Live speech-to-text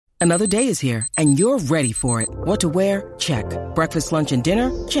Another day is here, and you're ready for it. What to wear? Check. Breakfast, lunch, and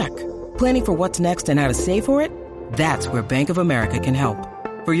dinner? Check. Planning for what's next and how to save for it? That's where Bank of America can help.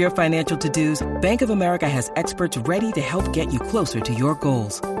 For your financial to-dos, Bank of America has experts ready to help get you closer to your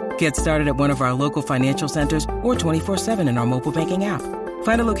goals. Get started at one of our local financial centers or 24/7 in our mobile banking app.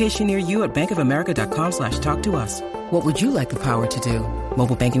 Find a location near you at bankofamerica.com/talktous. What would you like the power to do?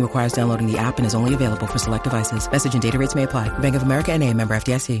 Mobile banking requires downloading the app and is only available for select devices. Message and data rates may apply. Bank of America N.A., member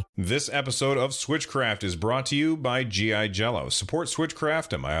FDIC. This episode of Switchcraft is brought to you by G.I. Jello. Support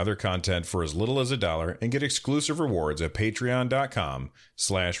Switchcraft and my other content for as little as $1 and get exclusive rewards at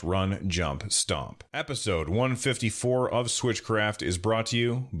patreon.com/runjumpstomp. Episode 154 of Switchcraft is brought to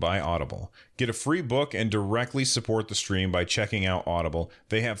you by Audible. Get a free book and directly support the stream by checking out Audible.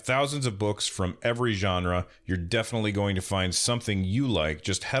 They have thousands of books from every genre. You're definitely going to find something you like.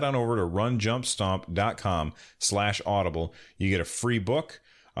 Just head on over to runjumpstomp.com/audible. You get a free book,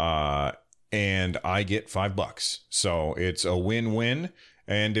 and I get $5. So it's a win-win.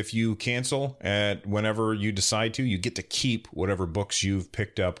 And if you cancel at whenever you decide to, you get to keep whatever books you've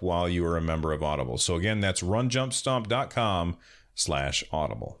picked up while you are a member of Audible. So again, that's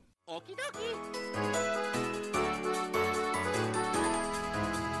runjumpstomp.com/audible. Okie dokie.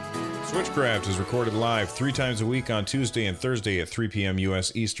 Switchcraft is recorded live 3 times a week on Tuesday and Thursday at 3 p.m.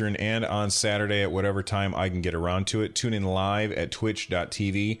 U.S. Eastern and on Saturday at whatever time I can get around to it. Tune in live at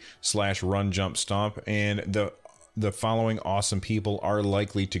twitch.tv/runjumpstomp, and the following awesome people are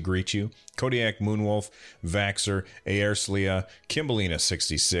likely to greet you: Kodiak Moonwolf, Vaxer, Aerslia,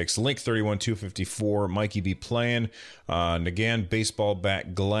 Kimbalina66, Link31254, Mikey B. Playin, Nagan Baseball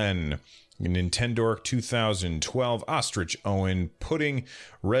Bat Glenn, Nintendork 2012, Ostrich Owen, Pudding,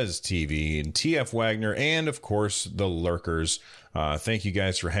 Res TV, and TF Wagner, and of course the Lurkers. Thank you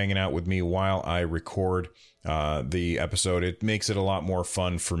guys for hanging out with me while I record the episode. It makes it a lot more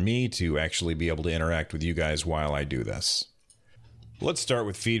fun for me to actually be able to interact with you guys while I do this. Let's start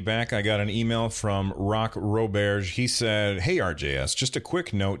with feedback. I got an email from Rock Roberge. He said, "Hey RJS, just a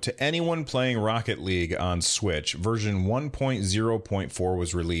quick note to anyone playing Rocket League on Switch. Version 1.0.4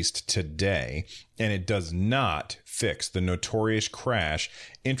 was released today, and it does not fix the notorious crash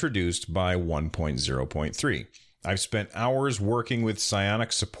introduced by 1.0.3. I've spent hours working with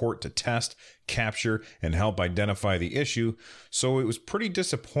Psyonix support to test, capture, and help identify the issue, so it was pretty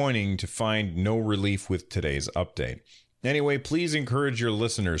disappointing to find no relief with today's update. Anyway, please encourage your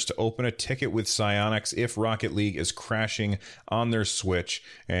listeners to open a ticket with Psyonix if Rocket League is crashing on their Switch,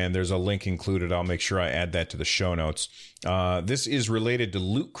 and there's a link included. I'll make sure I add that to the show notes. This is related to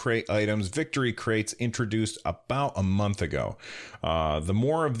loot crate items, victory crates introduced about a month ago. The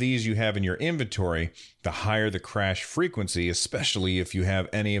more of these you have in your inventory, the higher the crash frequency, especially if you have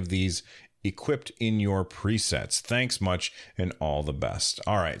any of these equipped in your presets. Thanks much, and all the best."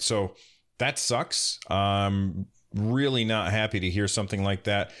 All right, so that sucks. Really not happy to hear something like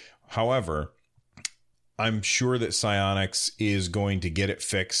that. However, I'm sure that Psyonix is going to get it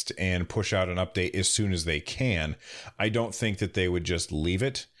fixed and push out an update as soon as they can. I don't think that they would just leave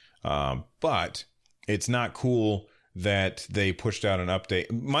it, but it's not cool that they pushed out an update.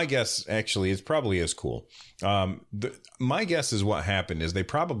 My guess, actually, it probably is cool. My guess is what happened is they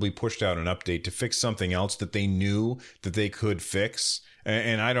probably pushed out an update to fix something else that they knew that they could fix.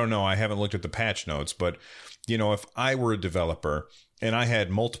 And I don't know, I haven't looked at the patch notes, but you know, if I were a developer and I had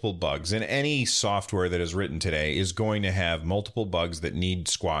multiple bugs, and any software that is written today is going to have multiple bugs that need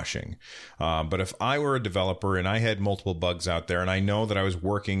squashing. But if I were a developer and I had multiple bugs out there, and I know that I was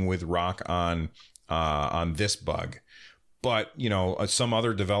working with Rock on this bug, but you know, some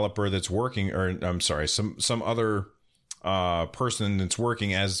other developer that's working, or I'm sorry, some other person that's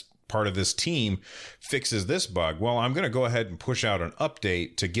working as part of this team fixes this bug, well, I'm going to go ahead and push out an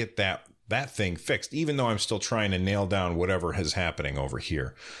update to get that thing fixed, even though I'm still trying to nail down whatever is happening over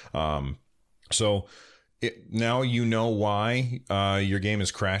here. So now you know why your game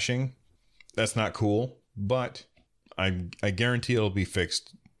is crashing. That's not cool, but I guarantee it'll be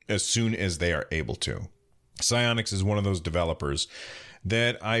fixed as soon as they are able to. Psyonix is one of those developers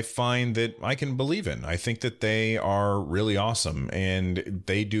that I find that I can believe in. I think that they are really awesome and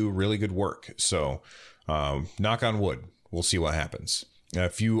they do really good work. So knock on wood, we'll see what happens.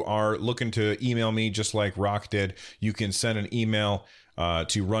 If you are looking to email me just like Rock did, you can send an email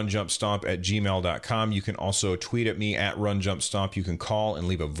to runjumpstomp@gmail.com. You can also tweet at me at runjumpstomp. You can call and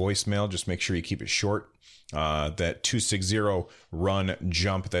leave a voicemail. Just make sure you keep it short. That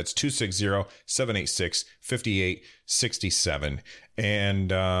 260-RUN-JUMP. That's 260-786-5867.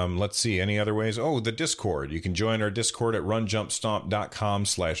 And let's see, any other ways? Oh, the Discord. You can join our Discord at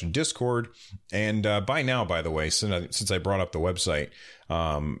runjumpstomp.com/Discord. And by now, by the way, since I brought up the website,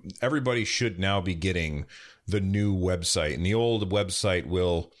 everybody should now be getting the new website. And the old website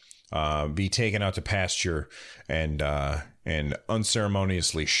will be taken out to pasture and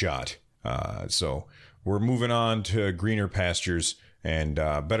unceremoniously shot. So we're moving on to greener pastures and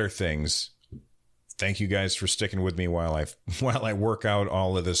better things. Thank you guys for sticking with me while I work out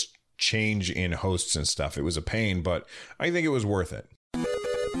all of this change in hosts and stuff. It was a pain, but I think it was worth it.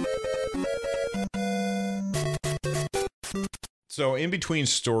 So in between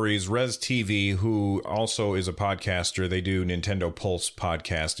stories, Res TV, who also is a podcaster, they do Nintendo Pulse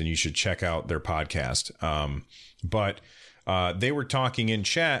podcast, and you should check out their podcast. But they were talking in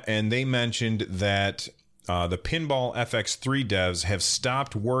chat, and they mentioned that the Pinball FX3 devs have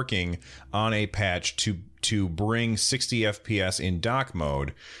stopped working on a patch to bring 60 FPS in dock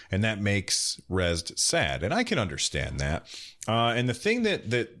mode, and that makes Res sad. And I can understand that. And the thing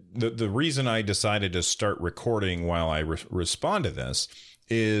the reason I decided to start recording while I respond to this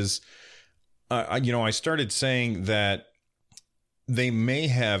is, I started saying that they may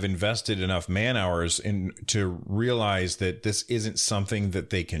have invested enough man hours to realize that this isn't something that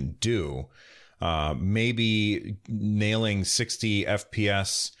they can do. Maybe nailing 60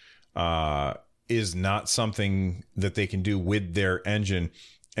 FPS is not something that they can do with their engine.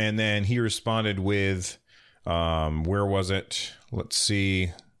 And then he responded with, where was it? Let's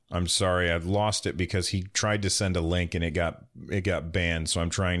see. I'm sorry, I've lost it because he tried to send a link and it got banned. So I'm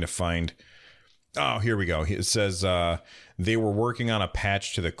trying to find. Oh, here we go. It says they were working on a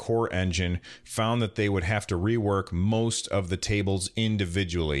patch to the core engine, found that they would have to rework most of the tables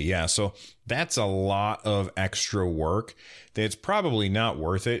individually. Yeah, so that's a lot of extra work that's probably not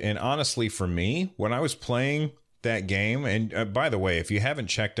worth it. And honestly, for me, when I was playing that game, and by the way, if you haven't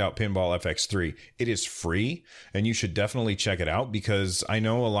checked out Pinball FX3, it is free, and you should definitely check it out, because I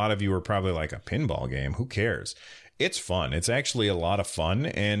know a lot of you are probably like, a pinball game, who cares? It's fun. It's actually a lot of fun,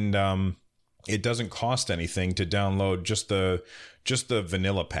 and it doesn't cost anything to download just the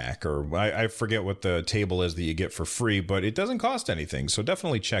vanilla pack, or I forget what the table is that you get for free, but it doesn't cost anything. So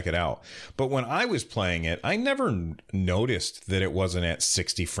definitely check it out. But when I was playing it, I never noticed that it wasn't at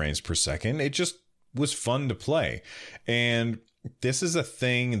 60 frames per second. It just was fun to play. And this is a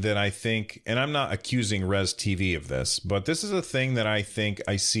thing that I think, and I'm not accusing Res TV of this, but this is a thing that I think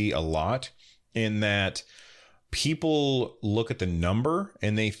I see a lot, in that people look at the number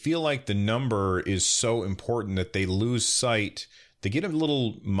and they feel like the number is so important that they lose sight. They get a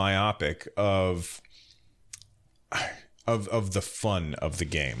little myopic of the fun of the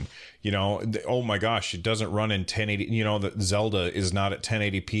game. Oh my gosh, it doesn't run in 1080. That Zelda is not at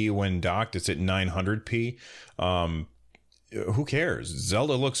 1080p when docked. It's at 900p. Who cares?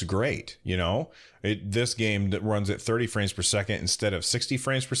 Zelda looks great. This game that runs at 30 frames per second instead of 60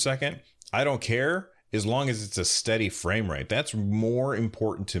 frames per second. I don't care, as long as it's a steady frame rate. That's more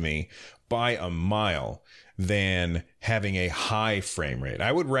important to me by a mile than having a high frame rate.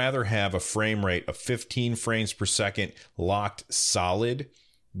 I would rather have a frame rate of 15 frames per second locked solid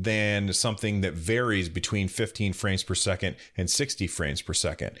than something that varies between 15 frames per second and 60 frames per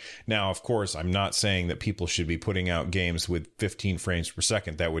second. Now, of course, I'm not saying that people should be putting out games with 15 frames per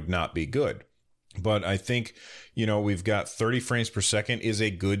second. That would not be good. But I think, we've got 30 frames per second is a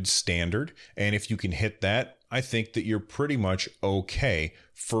good standard. And if you can hit that, I think that you're pretty much okay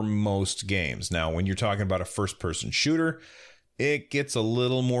for most games. Now, when you're talking about a first-person shooter, it gets a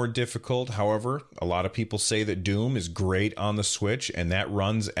little more difficult. However, a lot of people say that Doom is great on the Switch, and that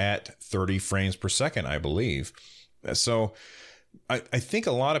runs at 30 frames per second, I believe. So I think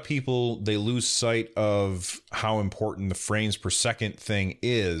a lot of people, they lose sight of how important the frames per second thing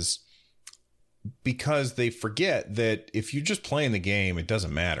is, because they forget that if you're just playing the game, it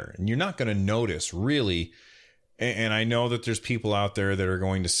doesn't matter. And you're not going to notice, really. And I know that there's people out there that are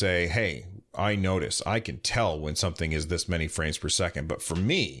going to say, hey, I notice, I can tell when something is this many frames per second. But for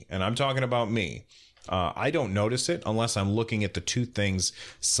me, and I'm talking about me, I don't notice it unless I'm looking at the two things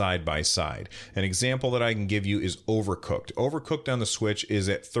side by side. An example that I can give you is Overcooked. Overcooked on the Switch is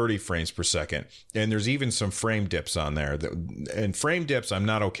at 30 frames per second. And there's even some frame dips on there. And frame dips I'm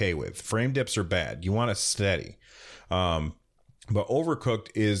not okay with. Frame dips are bad. You want it steady. But Overcooked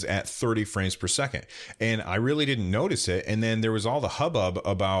is at 30 frames per second. And I really didn't notice it. And then there was all the hubbub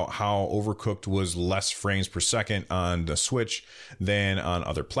about how Overcooked was less frames per second on the Switch than on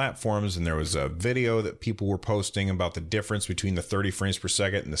other platforms. And there was a video that people were posting about the difference between the 30 frames per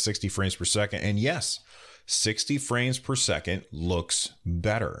second and the 60 frames per second. And yes, 60 frames per second looks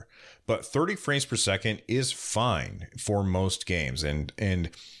better. But 30 frames per second is fine for most games. And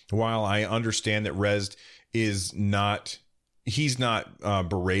while I understand that Rezzed is not... he's not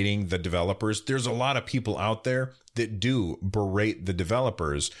berating the developers. There's a lot of people out there that do berate the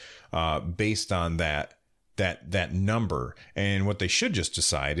developers based on that number. And what they should just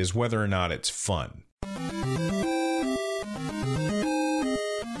decide is whether or not it's fun.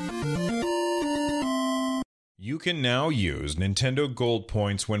 You can now use Nintendo Gold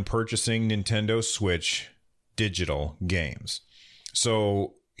points when purchasing Nintendo Switch digital games.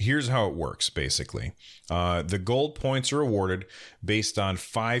 So here's how it works, basically. The gold points are awarded based on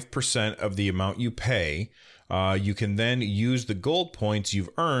 5% of the amount you pay. You can then use the gold points you've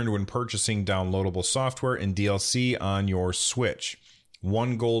earned when purchasing downloadable software and DLC on your Switch.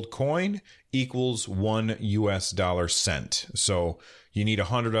 1 gold coin equals $1 US cent. So you need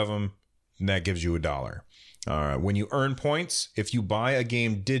 100 of them, and that gives you $1. When you earn points, if you buy a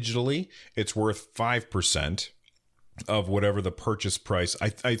game digitally, it's worth 5% of whatever the purchase price.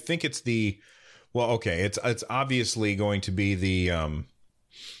 I think it's it's obviously going to be the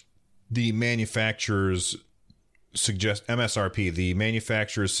manufacturer's MSRP, the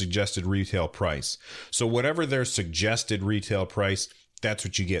manufacturer's suggested retail price. So whatever their suggested retail price, that's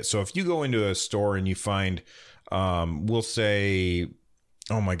what you get. So if you go into a store and you find, we'll say,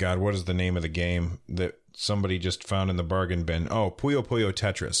 oh my God, what is the name of the game that somebody just found in the bargain bin? Oh, Puyo Puyo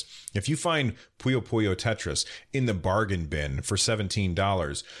Tetris. If you find Puyo Puyo Tetris in the bargain bin for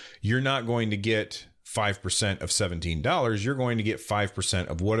 $17, you're not going to get 5% of $17. You're going to get 5%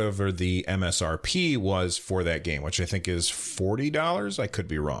 of whatever the MSRP was for that game, which I think is $40. I could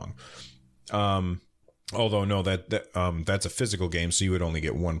be wrong. Although no, that's a physical game, so you would only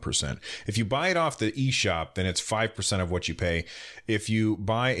get 1%. If you buy it off the eShop, then it's 5% of what you pay. If you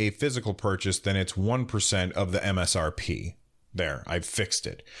buy a physical purchase, then it's 1% of the MSRP. There, I've fixed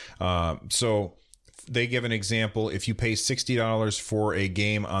it. So they give an example. If you pay $60 for a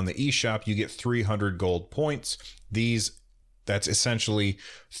game on the eShop, you get 300 gold points. That's essentially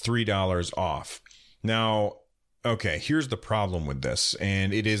 $3 off. Now, okay, here's the problem with this,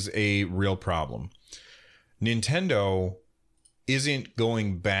 and it is a real problem. Nintendo isn't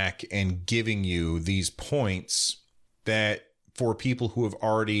going back and giving you these points that for people who have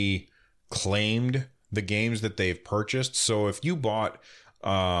already claimed the games that they've purchased. So if you bought,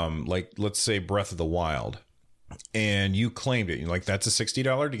 let's say Breath of the Wild, and you claimed it, like that's a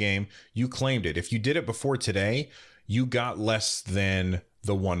 $60 game, you claimed it. If you did it before today, you got less than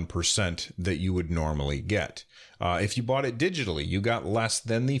the 1% that you would normally get. If you bought it digitally, you got less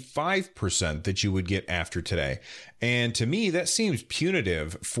than the 5% that you would get after today. And to me, that seems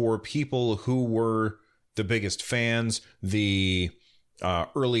punitive for people who were the biggest fans, the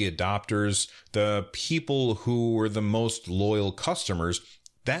early adopters, the people who were the most loyal customers.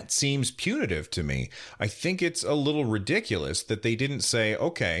 That seems punitive to me. I think it's a little ridiculous that they didn't say,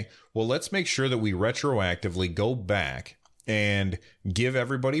 okay, well, let's make sure that we retroactively go back and give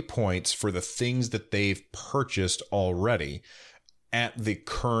everybody points for the things that they've purchased already at the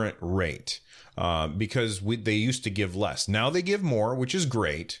current rate, because they used to give less. Now they give more, which is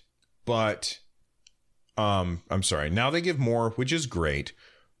great, but now they give more, which is great.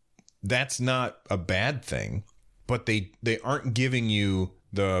 That's not a bad thing, but they aren't giving you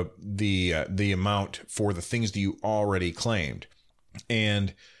the amount for the things that you already claimed.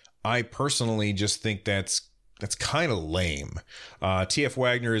 And I personally just think that's kind of lame. TF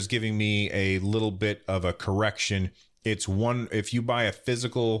Wagner is giving me a little bit of a correction. If you buy a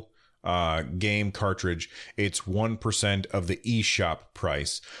physical game cartridge, it's 1% of the eShop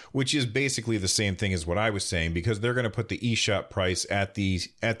price, which is basically the same thing as what I was saying, because they're going to put the eShop price at the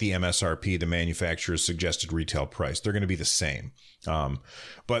MSRP, the manufacturer's suggested retail price. They're going to be the same.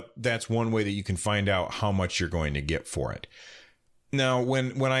 But that's one way that you can find out how much you're going to get for it. Now,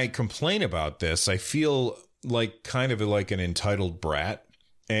 when I complain about this, I feel like kind of like an entitled brat.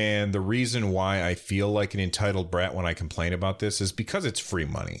 And the reason why I feel like an entitled brat when I complain about this is because it's free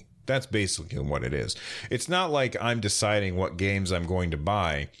money. That's basically what it is. It's not like I'm deciding what games I'm going to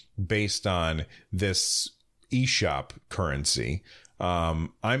buy based on this eShop currency.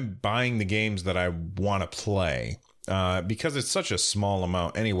 I'm buying the games that I want to play. Because it's such a small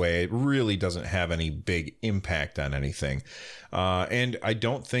amount anyway, it really doesn't have any big impact on anything. And I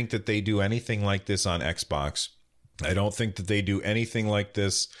don't think that they do anything like this on Xbox. I don't think that they do anything like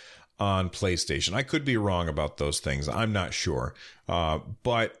this on PlayStation. I could be wrong about those things. I'm not sure.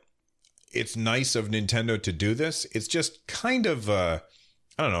 But it's nice of Nintendo to do this. It's just kind of, I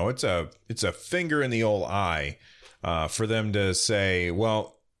don't know, it's a finger in the old eye for them to say,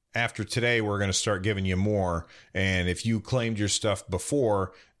 well, after today, we're going to start giving you more. And if you claimed your stuff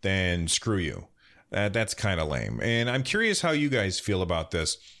before, then screw you. That's kind of lame. And I'm curious how you guys feel about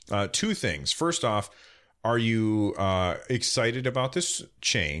this. Two things. First off, are you excited about this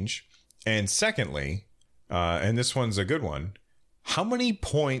change? And secondly, and this one's a good one, how many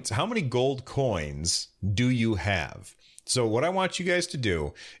gold coins do you have? So what I want you guys to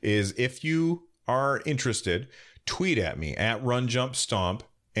do is, if you are interested, tweet at me at RunJumpStomp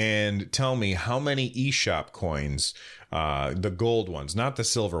and tell me how many eShop coins, the gold ones, not the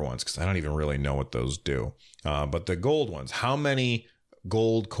silver ones, because I don't even really know what those do, but the gold ones. How many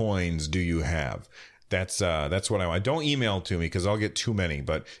gold coins do you have? That's what I want. Don't email to me because I'll get too many,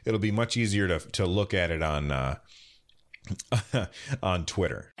 but it'll be much easier to look at it on on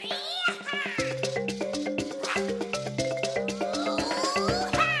Twitter.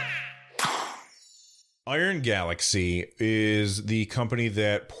 Iron Galaxy is the company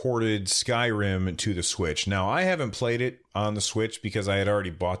that ported Skyrim to the Switch. Now, I haven't played it on the Switch because I had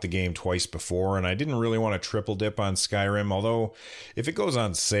already bought the game twice before, and I didn't really want to triple dip on Skyrim, although if it goes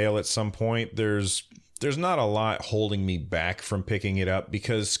on sale at some point, there's not a lot holding me back from picking it up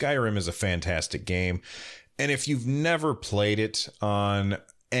because Skyrim is a fantastic game. And if you've never played it on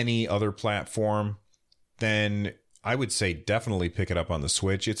any other platform, then I would say definitely pick it up on the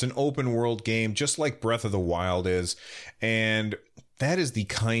Switch. It's an open world game, just like Breath of the Wild is. And that is the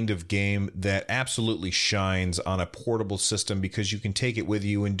kind of game that absolutely shines on a portable system because you can take it with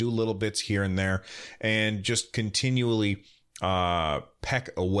you and do little bits here and there and just continually peck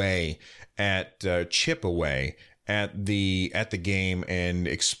away at, chip away at the game and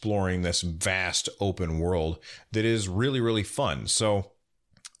exploring this vast open world that is really, really fun. So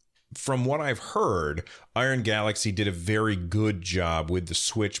from what I've heard, Iron Galaxy did a very good job with the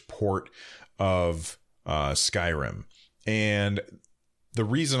Switch port of Skyrim. And the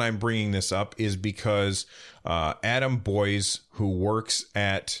reason I'm bringing this up is because Adam Boyes, who works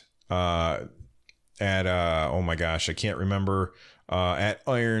at oh my gosh, I can't remember, at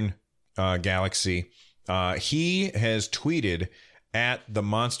Iron Galaxy, he has tweeted at the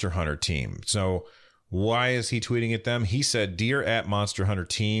Monster Hunter team. So why is he tweeting at them? He said, "Dear at Monster Hunter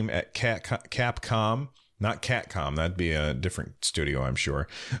team at Capcom," not Catcom, that'd be a different studio, I'm sure.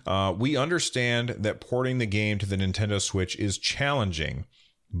 "We understand that porting the game to the Nintendo Switch is challenging,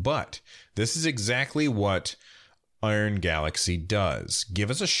 but this is exactly what Iron Galaxy does.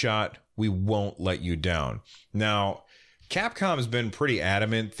 Give us a shot. We won't let you down." Now, Capcom has been pretty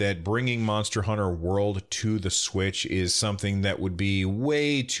adamant that bringing Monster Hunter World to the Switch is something that would be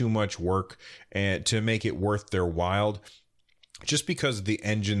way too much work to make it worth their while, just because of the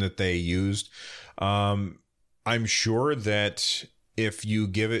engine that they used. I'm sure that if you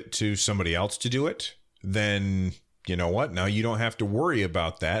give it to somebody else to do it, then you know what? Now you don't have to worry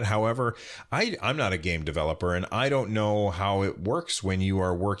about that. However, I'm not a game developer, and I don't know how it works when you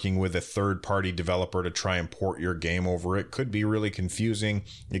are working with a third-party developer to try and port your game over. It could be really confusing.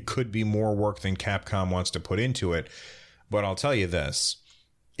 It could be more work than Capcom wants to put into it. But I'll tell you this: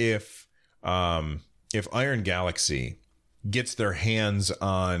 if Iron Galaxy gets their hands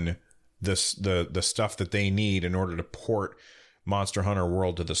on the stuff that they need in order to port Monster Hunter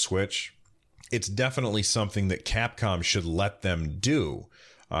World to the Switch, it's definitely something that Capcom should let them do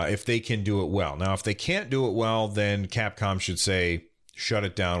if they can do it well. Now, if they can't do it well, then Capcom should say, shut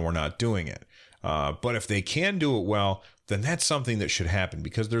it down, we're not doing it. But if they can do it well, then that's something that should happen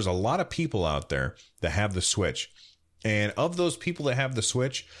because there's a lot of people out there that have the Switch. And of those people that have the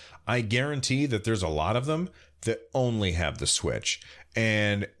Switch, I guarantee that there's a lot of them that only have the Switch.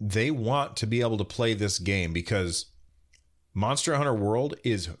 And they want to be able to play this game because Monster Hunter World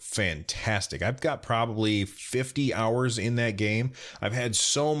is fantastic. I've got probably 50 hours in that game. I've had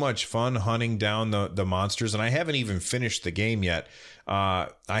so much fun hunting down the monsters, and I haven't even finished the game yet. I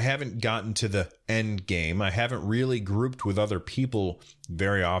haven't gotten to the end game. I haven't really grouped with other people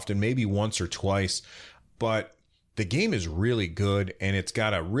very often, maybe once or twice. But the game is really good, and it's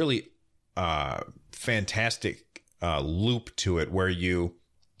got a really fantastic loop to it where you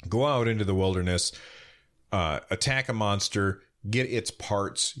go out into the wilderness, attack a monster, get its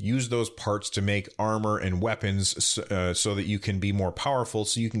parts, use those parts to make armor and weapons so that you can be more powerful,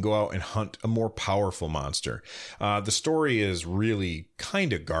 so you can go out and hunt a more powerful monster. The story is really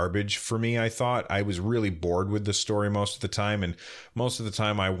kind of garbage for me. I thought I was really bored with the story most of the time, and most of the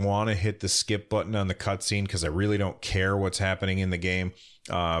time I want to hit the skip button on the cutscene because I really don't care what's happening in the game,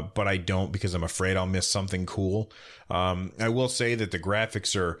 but I don't because I'm afraid I'll miss something cool. I will say that the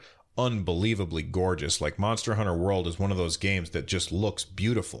graphics are unbelievably gorgeous. Like Monster Hunter World is one of those games that just looks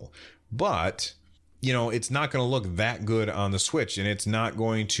beautiful, but it's not going to look that good on the Switch, and it's not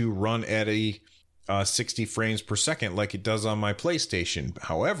going to run at a 60 frames per second like it does on my PlayStation.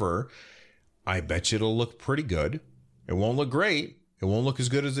 However, I bet you it'll look pretty good. It won't look great. It won't look as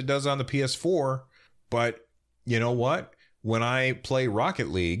good as it does on the PS4, but you know what? When I play Rocket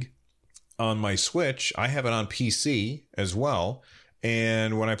League on my Switch, I have it on PC as well.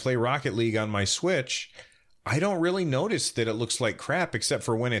 And when I play Rocket League on my Switch, I don't really notice that it looks like crap, except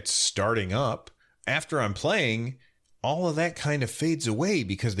for when it's starting up. After I'm playing, all of that kind of fades away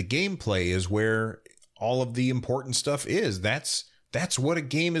because the gameplay is where all of the important stuff is. That's what a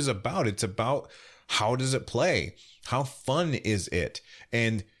game is about. It's about how does it play? How fun is it?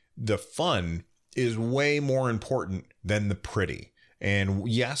 And the fun is way more important than the pretty. And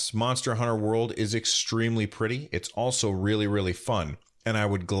yes, Monster Hunter World is extremely pretty. It's also really, really fun. And I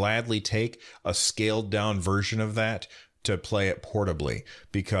would gladly take a scaled down version of that to play it portably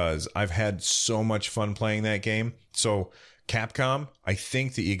because I've had so much fun playing that game. So Capcom, I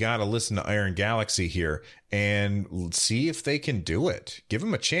think that you got to listen to Iron Galaxy here and see if they can do it. Give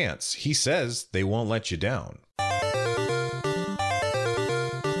him a chance. He says they won't let you down.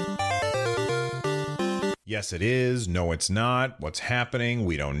 Yes, it is. No, it's not. What's happening?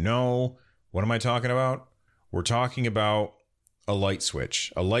 We don't know. What am I talking about? We're talking about a light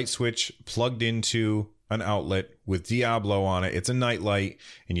switch. A light switch plugged into an outlet with Diablo on it. It's a night light,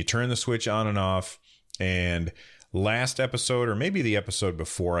 and you turn the switch on and off. And last episode, or maybe the episode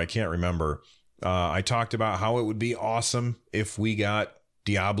before, I can't remember, I talked about how it would be awesome if we got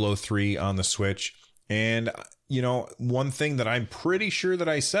Diablo 3 on the Switch. And, one thing that I'm pretty sure that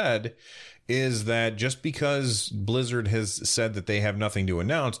I said is that just because Blizzard has said that they have nothing to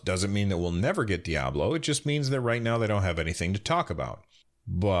announce doesn't mean that we'll never get Diablo. It just means that right now they don't have anything to talk about.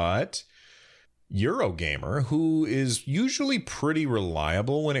 But Eurogamer, who is usually pretty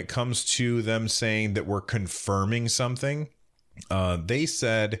reliable when it comes to them saying that we're confirming something, they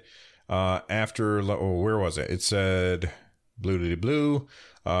said after, where was it? It said,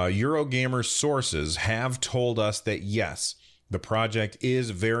 Eurogamer sources have told us that yes, the project is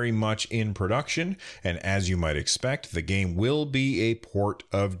very much in production, and as you might expect, the game will be a port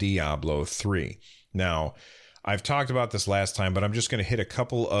of Diablo 3. Now, I've talked about this last time, but I'm just going to hit a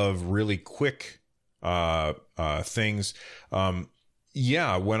couple of really quick things. When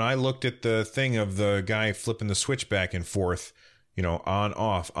I looked at the thing of the guy flipping the switch back and forth, on,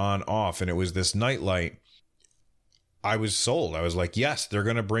 off, and it was this nightlight, I was sold. I was like, yes, they're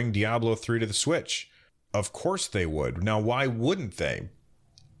going to bring Diablo 3 to the Switch. Of course they would. Now, why wouldn't they?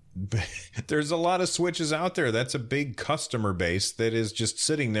 There's a lot of Switches out there. That's a big customer base that is just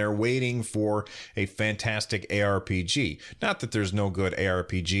sitting there waiting for a fantastic ARPG. Not that there's no good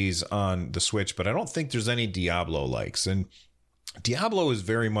ARPGs on the Switch, but I don't think there's any Diablo likes. And Diablo is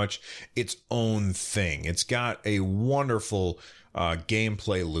very much its own thing. It's got a wonderful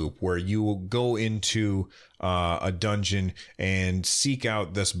gameplay loop where you will go into a dungeon and seek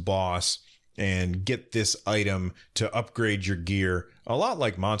out this boss and get this item to upgrade your gear. A lot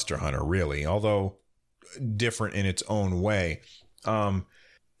like Monster Hunter, really, although different in its own way.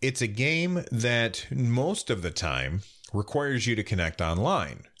 It's a game that most of the time requires you to connect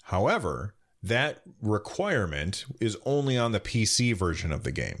online. However, that requirement is only on the PC version of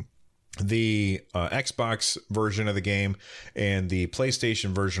the game. The Xbox version of the game and the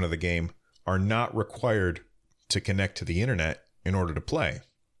PlayStation version of the game are not required to connect to the internet in order to play.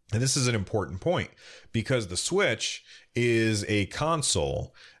 And this is an important point because the Switch is a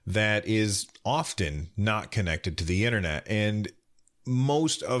console that is often not connected to the internet. And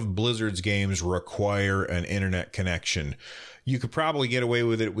most of Blizzard's games require an internet connection. You could probably get away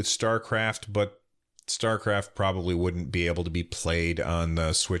with it with StarCraft, but StarCraft probably wouldn't be able to be played on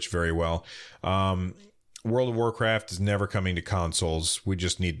the Switch very well. World of Warcraft is never coming to consoles. We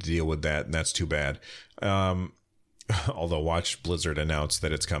just need to deal with that, and that's too bad. Although watch Blizzard announce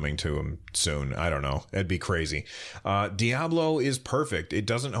that it's coming to them soon. I don't know. It'd be crazy. Diablo is perfect. It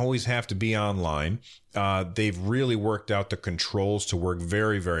doesn't always have to be online. They've really worked out the controls to work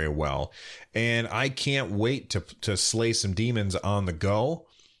very, very well. And I can't wait to slay some demons on the go.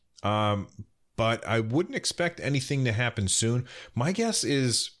 But I wouldn't expect anything to happen soon. My guess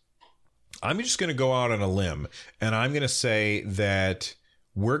is I'm just going to go out on a limb, and I'm going to say that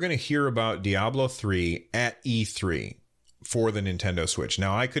we're going to hear about Diablo 3 at E3. for the Nintendo Switch.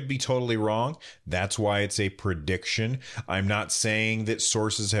 Now, I could be totally wrong. That's why it's a prediction. I'm not saying that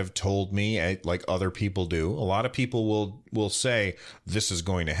sources have told me like other people do. A lot of people will say this is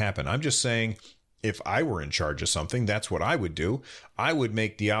going to happen. I'm just saying if I were in charge of something, that's what I would do. I would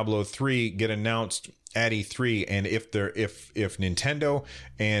make Diablo 3 get announced at E3, and if Nintendo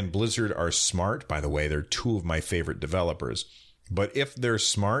and Blizzard are smart, by the way, they're two of my favorite developers, but if they're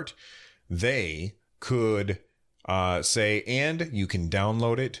smart, they could say, and you can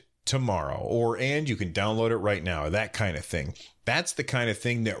download it tomorrow, or and you can download it right now, that kind of thing. That's the kind of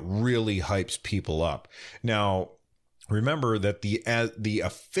thing that really hypes people up. Now, remember that the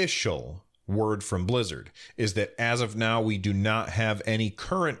official word from Blizzard is that as of now, we do not have any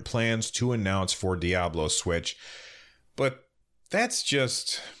current plans to announce for Diablo Switch, but that's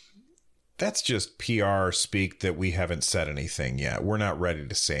just PR speak that we haven't said anything yet. We're not ready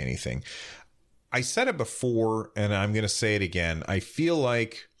to say anything. I said it before, and I'm going to say it again. I feel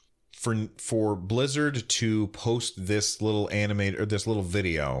like for Blizzard to post this little this little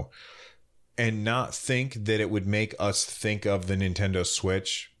video and not think that it would make us think of the Nintendo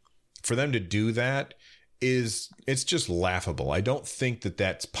Switch, for them to do that it's just laughable. I don't think that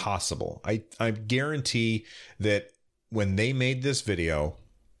that's possible. I guarantee that when they made this video,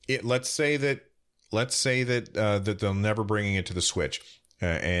 let's say that they'll never bring it to the Switch.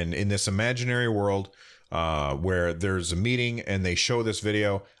 And in this imaginary world where there's a meeting and they show this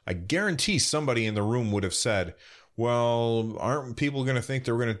video, I guarantee somebody in the room would have said, well, aren't people going to think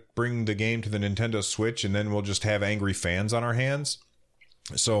they're going to bring the game to the Nintendo Switch and then we'll just have angry fans on our hands?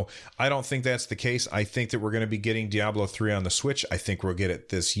 So I don't think that's the case. I think that we're going to be getting Diablo 3 on the Switch. I think we'll get it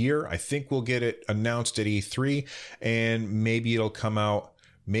this year. I think we'll get it announced at E3, and maybe it'll come out.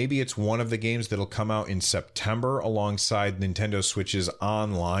 Maybe it's one of the games that'll come out in September alongside Nintendo Switch's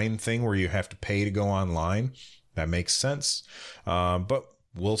online thing where you have to pay to go online. That makes sense. But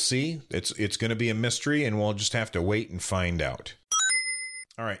we'll see. It's going to be a mystery, and we'll just have to wait and find out.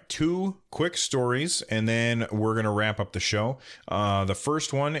 All right, 2 quick stories, and then we're going to wrap up the show. The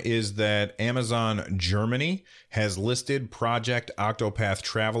first one is that Amazon Germany has listed Project Octopath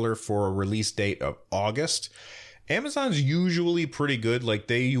Traveler for a release date of August. Amazon's usually pretty good. Like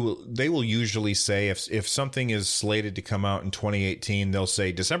they will usually say if something is slated to come out in 2018, they'll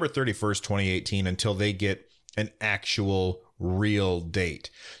say December 31st, 2018 until they get an actual real date.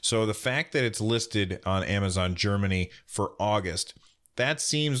 So the fact that it's listed on Amazon Germany for August, that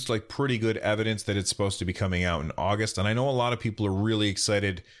seems like pretty good evidence that it's supposed to be coming out in August. And I know a lot of people are really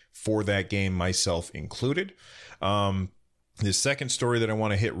excited for that game, myself included. The second story that I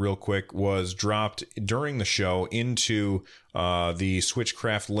want to hit real quick was dropped during the show into the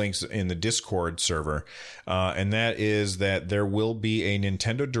Switchcraft links in the Discord server. And that is that there will be a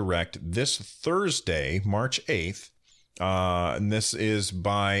Nintendo Direct this Thursday, March 8th. And this is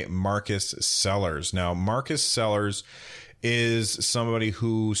by Marcus Sellers. Now, Marcus Sellers is somebody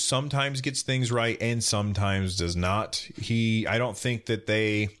who sometimes gets things right and sometimes does not. I don't think that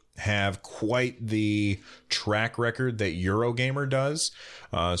they have quite the track record that Eurogamer does.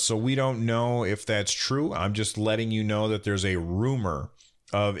 So we don't know if that's true. I'm just letting you know that there's a rumor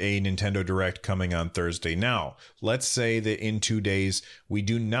of a Nintendo Direct coming on Thursday. Now, let's say that in 2 days we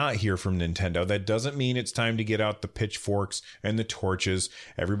do not hear from Nintendo. That doesn't mean it's time to get out the pitchforks and the torches.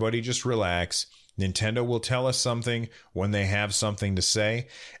 Everybody just relax. Nintendo will tell us something when they have something to say,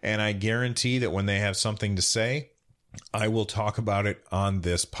 and I guarantee that when they have something to say, I will talk about it on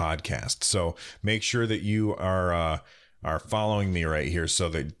this podcast. So make sure that you are following me right here so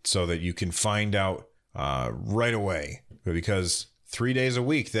that you can find out right away, because 3 days a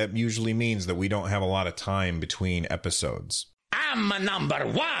week, that usually means that we don't have a lot of time between episodes. I'm number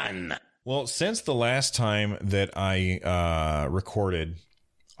one. Well, since the last time that I recorded,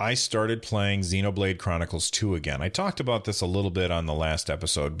 I started playing Xenoblade Chronicles 2 again. I talked about this a little bit on the last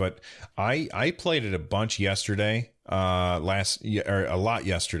episode, but I played it a bunch yesterday, a lot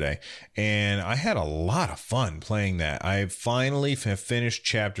yesterday, and I had a lot of fun playing that. I finally have finished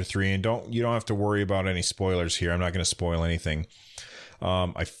Chapter 3, and you don't have to worry about any spoilers here. I'm not going to spoil anything.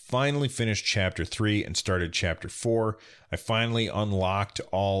 I finally finished Chapter 3 and started Chapter 4. I finally unlocked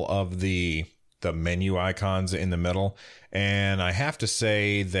all of the menu icons in the middle. And I have to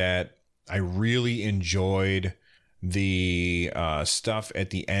say that I really enjoyed the stuff at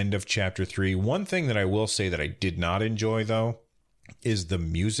the end of Chapter 3. One thing that I will say that I did not enjoy, though, is the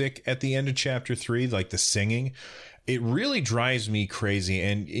music at the end of Chapter 3, like the singing. It really drives me crazy.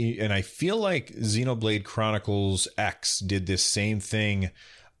 And I feel like Xenoblade Chronicles X did this same thing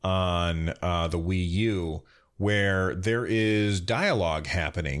on the Wii U, where there is dialogue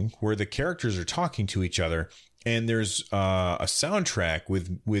happening where the characters are talking to each other, and there's a soundtrack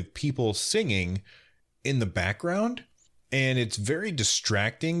with people singing in the background, and it's very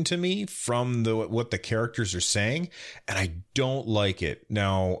distracting to me from what the characters are saying, and I don't like it.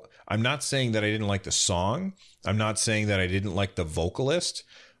 Now, I'm not saying that I didn't like the song. I'm not saying that I didn't like the vocalist,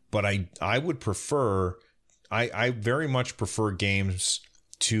 but I would prefer, I very much prefer games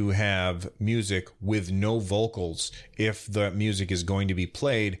to have music with no vocals if the music is going to be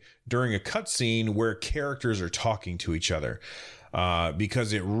played during a cutscene where characters are talking to each other,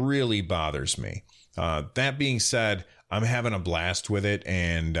 because it really bothers me. That being said, I'm having a blast with it.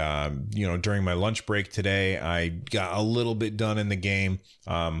 And, during my lunch break today, I got a little bit done in the game.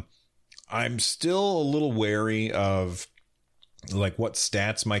 I'm still a little wary of like what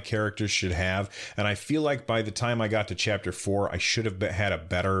stats my characters should have. And I feel like by the time I got to chapter 4, I should have had a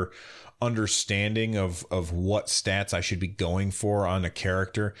better understanding of what stats I should be going for on a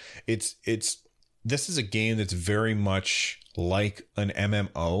character. This is a game that's very much like an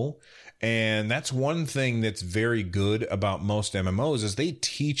MMO. And that's one thing that's very good about most MMOs is they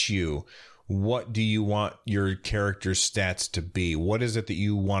teach you, what do you want your character's stats to be? What is it that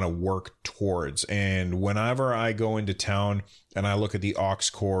you want to work towards? And whenever I go into town and I look at the aux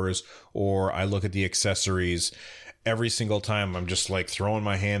cores or I look at the accessories, every single time I'm just like throwing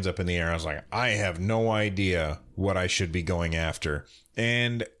my hands up in the air. I was like, I have no idea what I should be going after.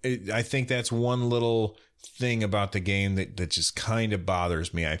 And I think that's one little thing about the game that just kind of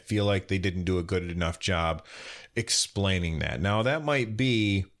bothers me. I feel like they didn't do a good enough job explaining that. Now, that might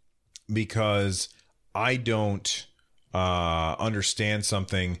be because I don't understand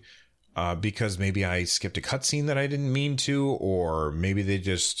something because maybe I skipped a cutscene that I didn't mean to, or maybe they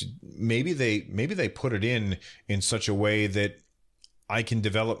put it in such a way that I can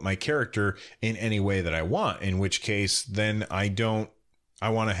develop my character in any way that I want, in which case then I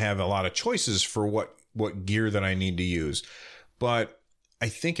want to have a lot of choices for what gear that I need to use. But I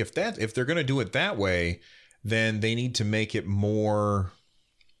think if they're going to do it that way, then they need to make it more,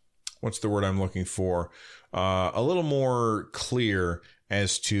 what's the word I'm looking for? A little more clear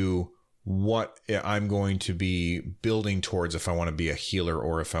as to what I'm going to be building towards if I want to be a healer,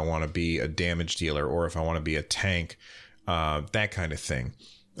 or if I want to be a damage dealer, or if I want to be a tank, that kind of thing.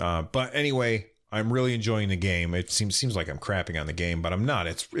 But anyway, I'm really enjoying the game. It seems like I'm crapping on the game, but I'm not.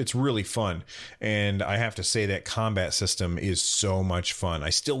 It's really fun. And I have to say that combat system is so much fun.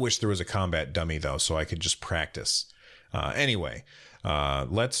 I still wish there was a combat dummy though, so I could just practice. Anyway,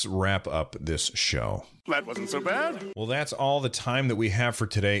 let's wrap up this show. That wasn't so bad. Well, that's all the time that we have for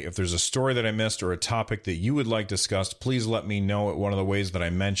today. If there's a story that I missed or a topic that you would like discussed, please let me know at one of the ways that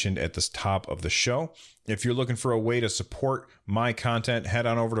I mentioned at the top of the show. If you're looking for a way to support my content, head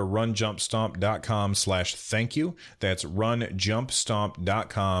on over to runjumpstomp.com/thankyou. That's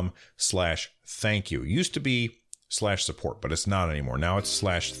runjumpstomp.com/thankyou. Used to be /support, but it's not anymore. Now it's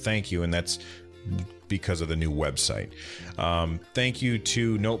 /thankyou, and that's because of the new website. Thank you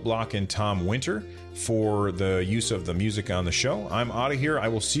to Noteblock and Tom Winter for the use of the music on the show. I'm out of here. I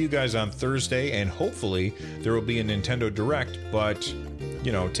will see you guys on Thursday, and hopefully there will be a Nintendo Direct, but,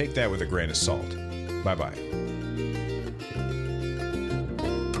 take that with a grain of salt. Bye-bye.